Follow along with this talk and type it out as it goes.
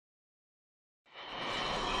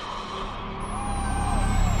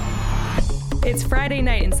It's Friday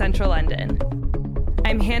night in central London.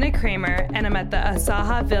 I'm Hannah Kramer, and I'm at the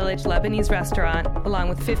Asaha Village Lebanese restaurant along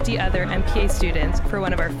with 50 other MPA students for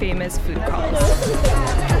one of our famous food calls.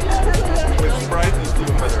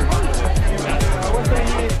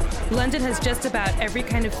 London has just about every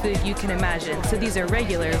kind of food you can imagine, so these are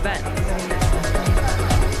regular events.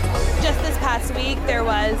 Just this past week, there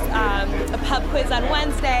was a pub quiz on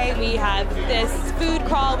Wednesday. We have this food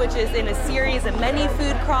crawl, which is in a series of many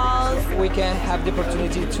food crawls. We can have the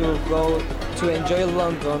opportunity to go to enjoy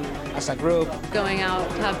London as a group. Going out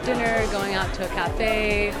to have dinner, going out to a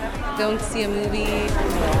cafe, going to see a movie.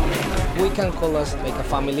 We can call us like a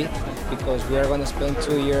family because we are going to spend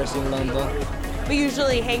 2 years in London. We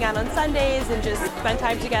usually hang out on Sundays and just spend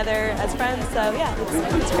time together as friends, so yeah,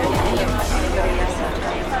 it's great.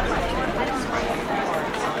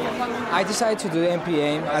 I decided to do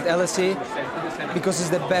MPA at LSE because it's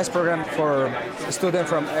the best program for students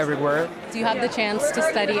from everywhere. You have the chance to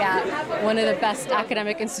study at one of the best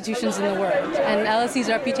academic institutions in the world, and LSE's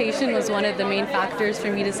reputation was one of the main factors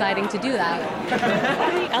for me deciding to do that.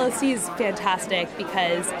 LSE is fantastic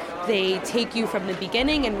because they take you from the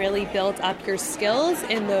beginning and really build up your skills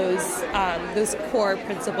in those core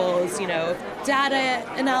principles, data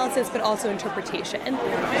analysis, but also interpretation.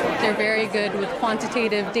 They're very good with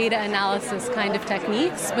quantitative data analysis kind of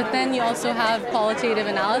techniques, but then you also have qualitative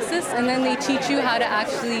analysis, and then they teach you how to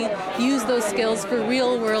actually use those skills for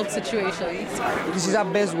real-world situations. This is the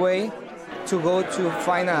best way to go to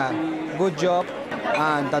find a good job,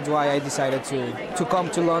 and that's why I decided to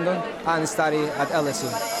come to London and study at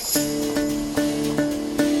LSE.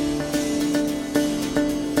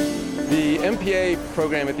 The MPA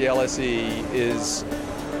program at the LSE is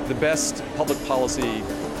the best public policy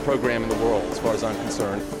program in the world, as far as I'm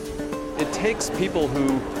concerned. It takes people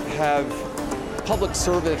who have public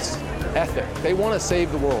service ethic. They want to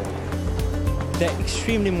save the world. They're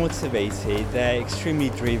extremely motivated, they're extremely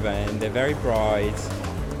driven, they're very bright.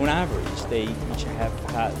 On average, they each have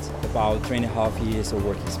had about 3.5 years of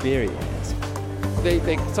work experience.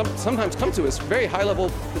 They sometimes come to us very high-level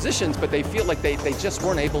positions, but they feel like they just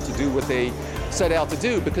weren't able to do what they set out to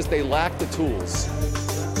do because they lack the tools.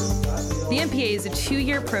 The MPA is a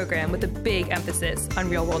 2-year program with a big emphasis on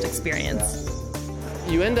real-world experience.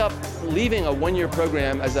 You end up leaving a 1-year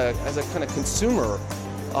program as a kind of consumer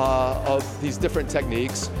of these different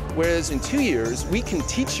techniques, whereas in 2 years, we can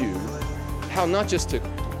teach you how not just to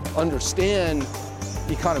understand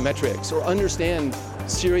econometrics or understand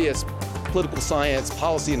serious political science,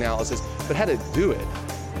 policy analysis, but how to do it.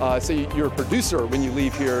 So you're a producer when you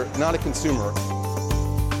leave here, not a consumer.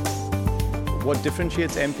 What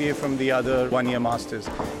differentiates MPA from the other 1-year masters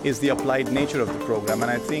is the applied nature of the program,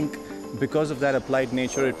 and I think because of that applied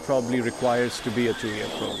nature, it probably requires to be a 2-year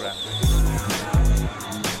program.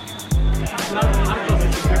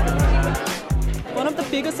 One of the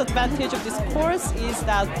biggest advantages of this course is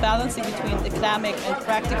that balancing between academic and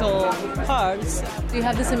practical parts. You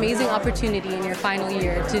have this amazing opportunity in your final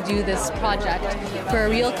year to do this project for a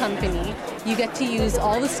real company. You get to use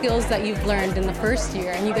all the skills that you've learned in the first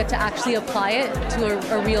year, and you get to actually apply it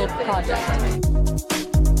to a real project.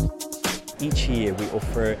 Each year we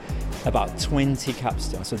offer about 20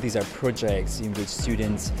 capstones. So these are projects in which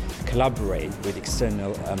students collaborate with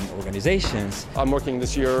external organizations. I'm working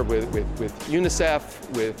this year with UNICEF,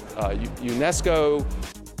 with UNESCO.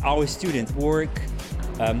 Our students work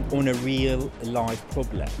on a real life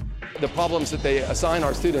problem. The problems that they assign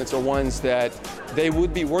our students are ones that they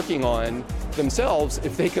would be working on themselves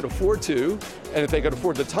if they could afford to, and if they could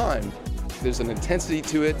afford the time. There's an intensity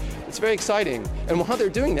to it. It's very exciting. And while they're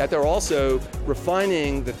doing that, they're also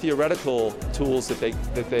refining the theoretical tools that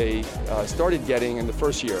they started getting in the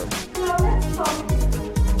first year.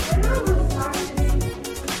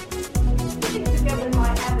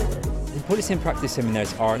 The policy and practice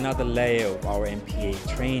seminars are another layer of our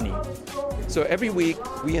MPA training. So every week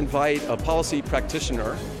we invite a policy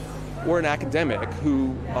practitioner or an academic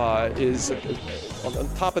who is on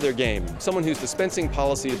top of their game, someone who's dispensing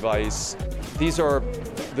policy advice. These are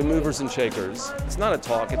the movers and shakers. It's not a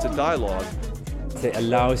talk, it's a dialogue. They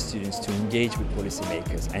allow students to engage with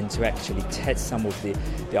policymakers and to actually test some of the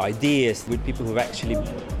ideas with people who've actually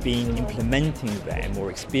been implementing them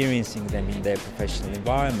or experiencing them in their professional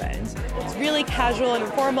environments. It's really casual and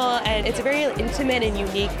informal, and it's a very intimate and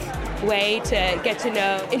unique way to get to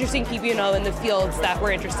know interesting people in the fields that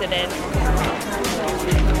we're interested in.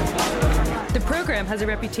 The program has a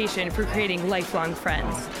reputation for creating lifelong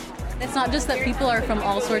friends. It's not just that people are from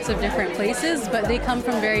all sorts of different places, but they come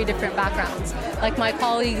from very different backgrounds. Like my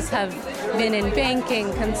colleagues have been in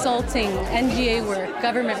banking, consulting, NGA work,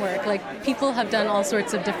 government work. Like people have done all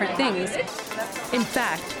sorts of different things. In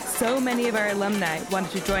fact, so many of our alumni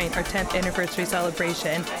wanted to join our 10th anniversary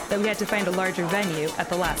celebration that we had to find a larger venue at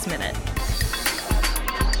the last minute.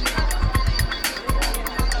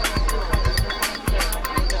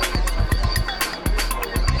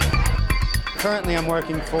 Currently, I'm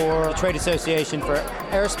working for the Trade Association for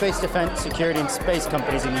Aerospace, Defence, Security and Space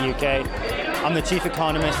Companies in the UK. I'm the Chief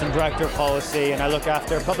Economist and Director of Policy, and I look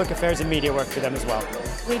after public affairs and media work for them as well.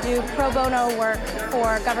 We do pro bono work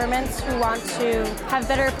for governments who want to have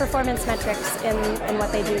better performance metrics in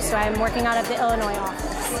what they do. So I'm working out of the Illinois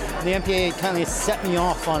office. The MPA kind of set me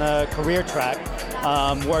off on a career track,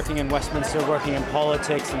 working in Westminster, working in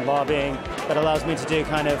politics and lobbying, that allows me to do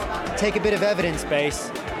kind of take a bit of evidence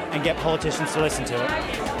base and get politicians to listen to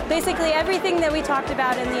it. Basically everything that we talked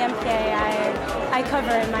about in the MPA I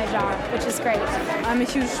cover in my job, which is great. I'm a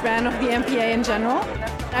huge fan of the MPA in general.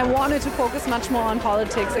 I wanted to focus much more on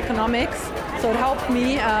politics, economics, so it helped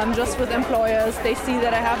me just with employers. They see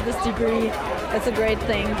that I have this degree. It's a great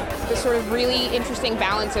thing. The sort of really interesting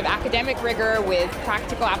balance of academic rigor with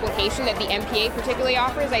practical application that the MPA particularly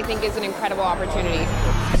offers, I think is an incredible opportunity.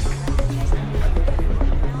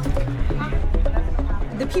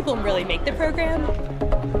 The people really make the program.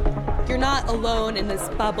 You're not alone in this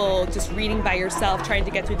bubble just reading by yourself, trying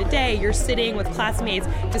to get through the day. You're sitting with classmates,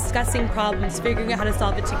 discussing problems, figuring out how to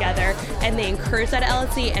solve it together, and they encourage that at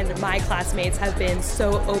LSE, and my classmates have been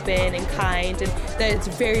so open and kind, and that it's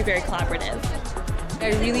very, very collaborative.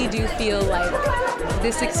 I really do feel like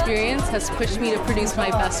this experience has pushed me to produce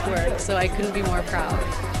my best work, so I couldn't be more proud.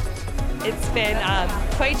 It's been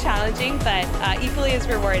quite challenging, but equally as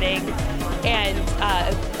rewarding, and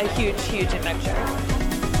a huge, huge adventure.